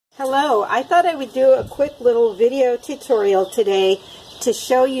Hello, I thought I would do a quick little video tutorial today to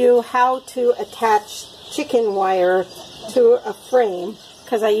show you how to attach chicken wire to a frame,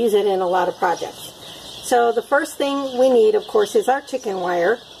 because I use it in a lot of projects. So the first thing we need, of course, is our chicken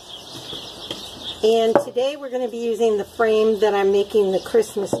wire. And today we're going to be using the frame that I'm making the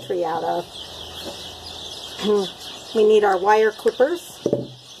Christmas tree out of. We need our wire clippers,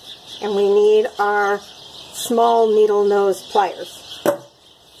 and we need our small needle nose pliers.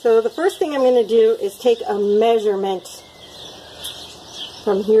 So the first thing I'm going to do is take a measurement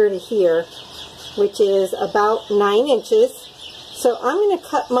from here to here, which is about 9 inches. So I'm going to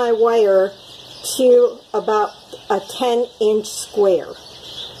cut my wire to about a 10-inch square.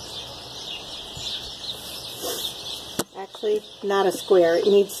 Actually, not a square. It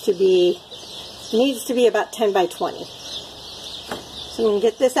needs to be about 10 by 20. So I'm going to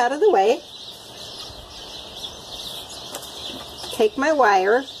get this out of the way. Take my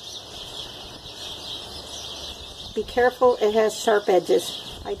wire. Be careful, it has sharp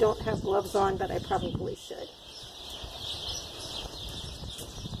edges. I don't have gloves on, but I probably should.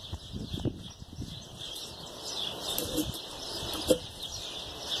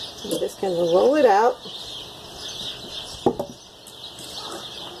 I'm just going to roll it out.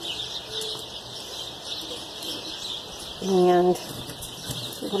 And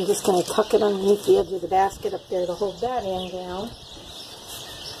I'm just going to tuck it underneath the edge of the basket up there to hold that end down.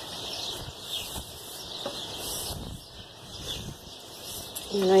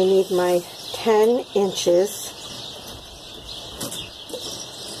 And I need my 10 inches.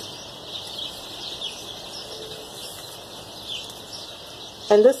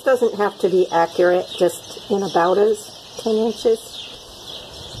 And this doesn't have to be accurate, just in about as 10 inches.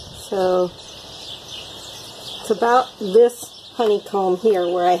 So it's about this honeycomb here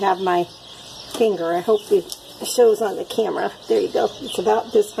where I have my finger. I hope it shows on the camera. There you go. It's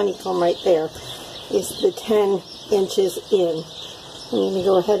about this honeycomb right there is the 10 inches in. I'm going to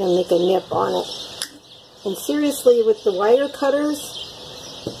go ahead and make a nip on it. And seriously, with the wire cutters,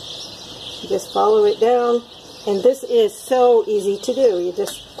 you just follow it down. And this is so easy to do. You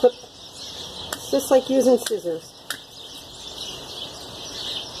just clip, it's just like using scissors.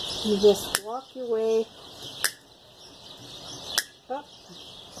 You just walk your way up,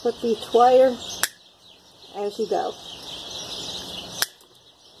 clip each wire as you go.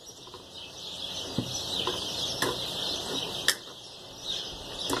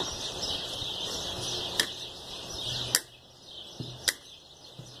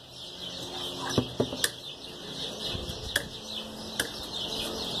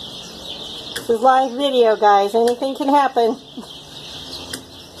 This is live video, guys. Anything can happen.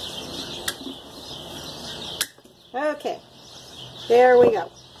 Okay. There we go.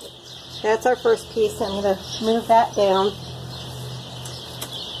 That's our first piece. I'm going to move that down.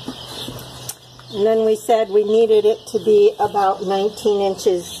 And then we said we needed it to be about 19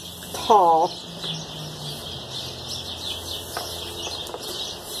 inches tall.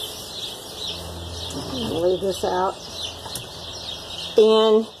 Lay this out.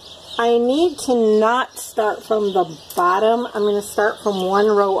 And I need to not start from the bottom. I'm going to start from one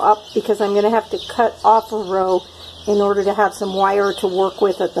row up because I'm going to have to cut off a row in order to have some wire to work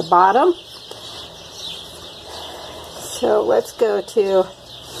with at the bottom. So let's go to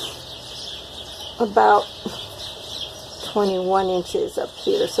about 21 inches up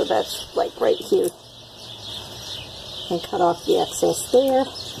here. So that's like right here. And cut off the excess there.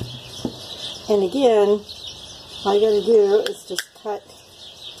 And again, all you got to do is just cut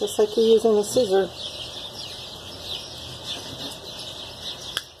just like you're using a scissor.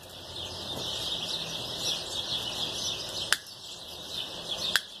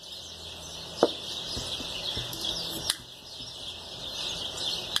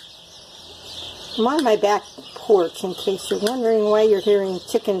 I'm on my back porch in case you're wondering why you're hearing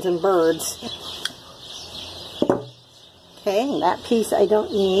chickens and birds. Okay, and that piece I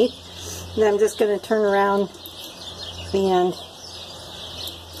don't need. And I'm just going to turn around and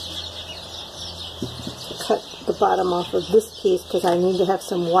cut the bottom off of this piece because I need to have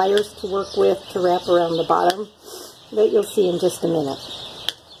some wires to work with to wrap around the bottom that you'll see in just a minute.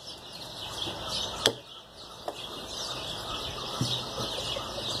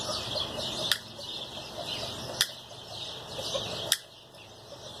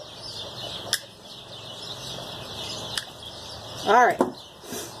 Alright,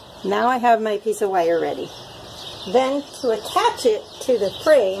 now I have my piece of wire ready. Then to attach it to the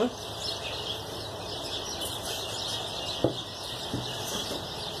frame,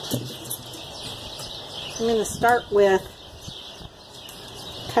 I'm going to start with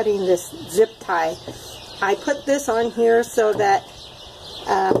cutting this zip tie. I put this on here so that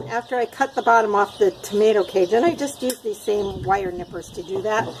After I cut the bottom off the tomato cage, and I just used these same wire nippers to do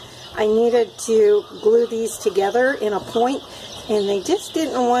that, I needed to glue these together in a point, and they just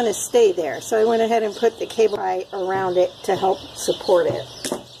didn't want to stay there. So I went ahead and put the cable tie around it to help support it.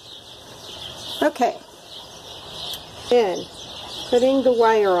 Okay. Then, putting the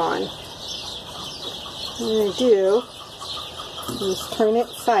wire on, what I'm going to do is turn it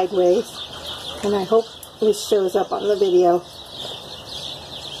sideways, and I hope this shows up on the video.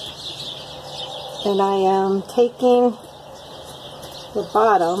 And I am taking the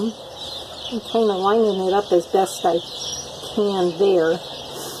bottom and kind of lining it up as best I can there.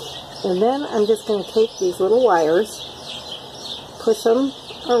 And then I'm just going to take these little wires, push them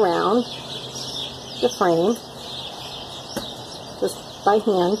around the frame, just by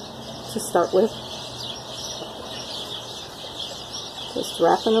hand to start with. Just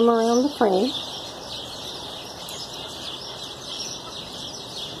wrapping them around the frame.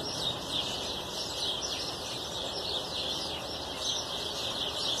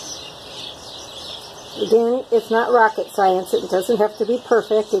 Again, it's not rocket science. It doesn't have to be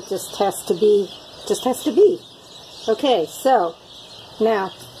perfect. It just has to be. Okay, so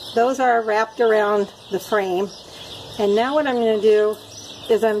now those are wrapped around the frame. And now what I'm going to do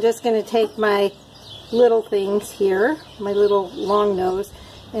is I'm just going to take my little things here, my little long nose,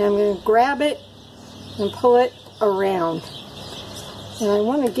 and I'm going to grab it and pull it around. And I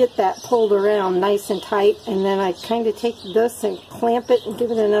want to get that pulled around nice and tight, and then I kind of take this and clamp it and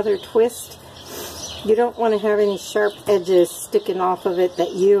give it another twist. You don't want to have any sharp edges sticking off of it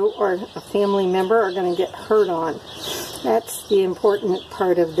that you or a family member are going to get hurt on. That's the important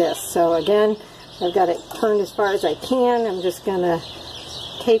part of this. So again, I've got it turned as far as I can. I'm just going to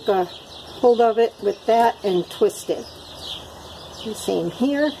take a hold of it with that and twist it. The same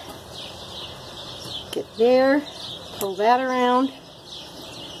here. Get there, pull that around,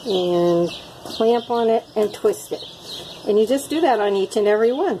 and clamp on it and twist it. And you just do that on each and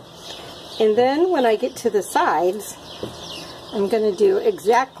every one. And then when I get to the sides, I'm going to do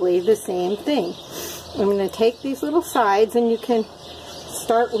exactly the same thing. I'm going to take these little sides, and you can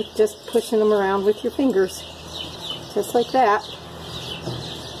start with just pushing them around with your fingers, just like that.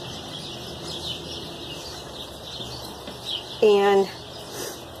 And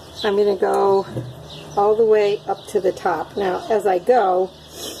I'm going to go all the way up to the top. Now, as I go,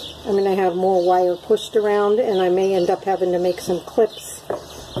 I'm going to have more wire pushed around, and I may end up having to make some clips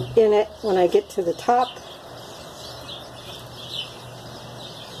in it when I get to the top.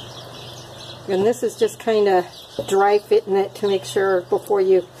 And this is just kind of dry fitting it to make sure before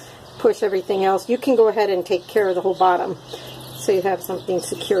you push everything else. You can go ahead and take care of the whole bottom so you have something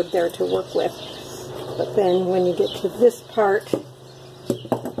secured there to work with. But then when you get to this part,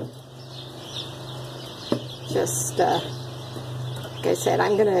 just like I said,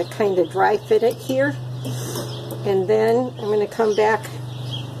 I'm going to kind of dry fit it here, and then I'm going to come back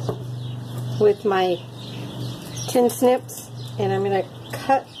with my tin snips, and I'm going to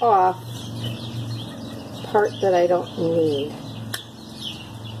cut off part that I don't need.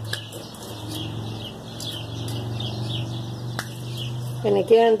 And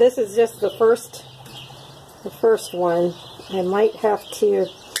again, this is just the first one. I might have to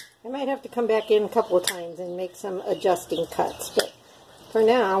come back in a couple of times and make some adjusting cuts, but for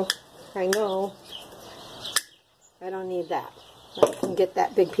now, I know I don't need that. I can get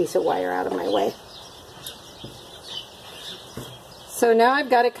that big piece of wire out of my way. So now I've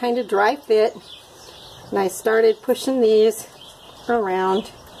got it kind of dry fit, and I started pushing these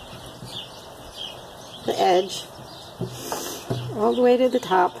around the edge all the way to the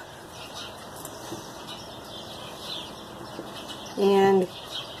top. And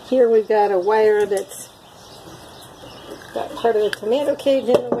here we've got a wire that's got part of the tomato cage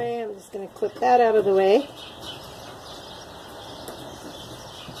in the way. I'm just going to clip that out of the way.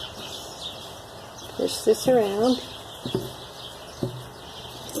 Push this around.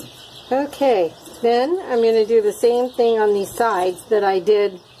 Okay, then I'm going to do the same thing on these sides that I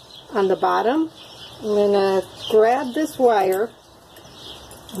did on the bottom. I'm going to grab this wire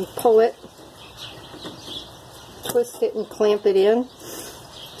and pull it, twist it and clamp it in.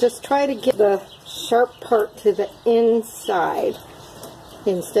 Just try to get the sharp part to the inside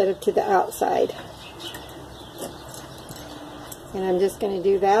instead of to the outside. And I'm just going to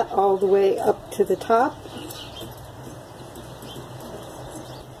do that all the way up to the top.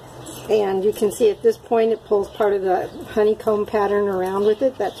 And you can see at this point it pulls part of the honeycomb pattern around with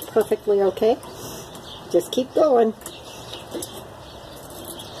it. That's perfectly okay. Just keep going.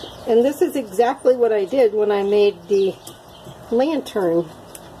 And this is exactly what I did when I made the lantern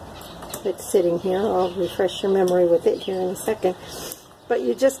that's sitting here. I'll refresh your memory with it here in a second. but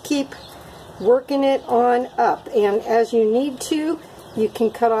you just keep working it on up, and as you need to, you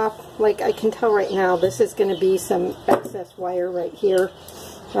can cut off. Like I can tell right now, this is going to be some excess wire right here.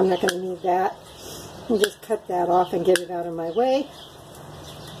 I'm not going to need that. And just cut that off and get it out of my way.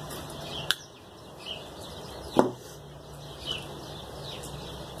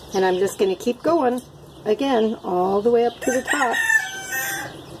 And I'm just going to keep going again all the way up to the top.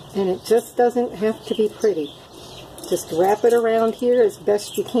 And it just doesn't have to be pretty. Just wrap it around here as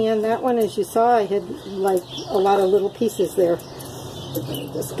best you can. That one, as you saw, I had like a lot of little pieces there.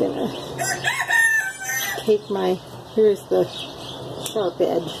 I'm just going to take my, here's the sharp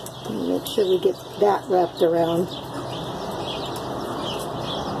edge, and make sure we get that wrapped around.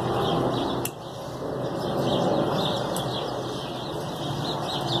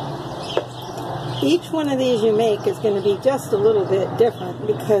 Each one of these you make is going to be just a little bit different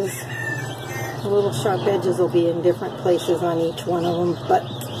because the little sharp edges will be in different places on each one of them, but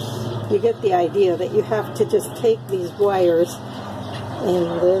you get the idea that you have to just take these wires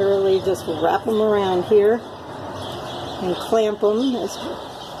and literally just wrap them around here and clamp them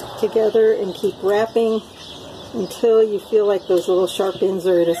together and keep wrapping until you feel like those little sharp ends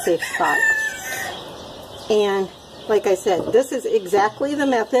are at a safe spot. And like I said, this is exactly the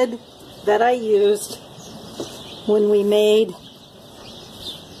method that I used when we made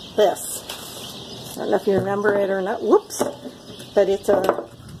this. I don't know if you remember it or not. Whoops. But it's a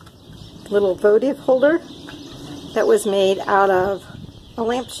little votive holder that was made out of a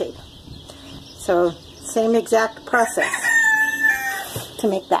lampshade. So, same exact process to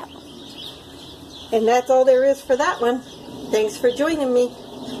make that. And that's all there is for that one. Thanks for joining me.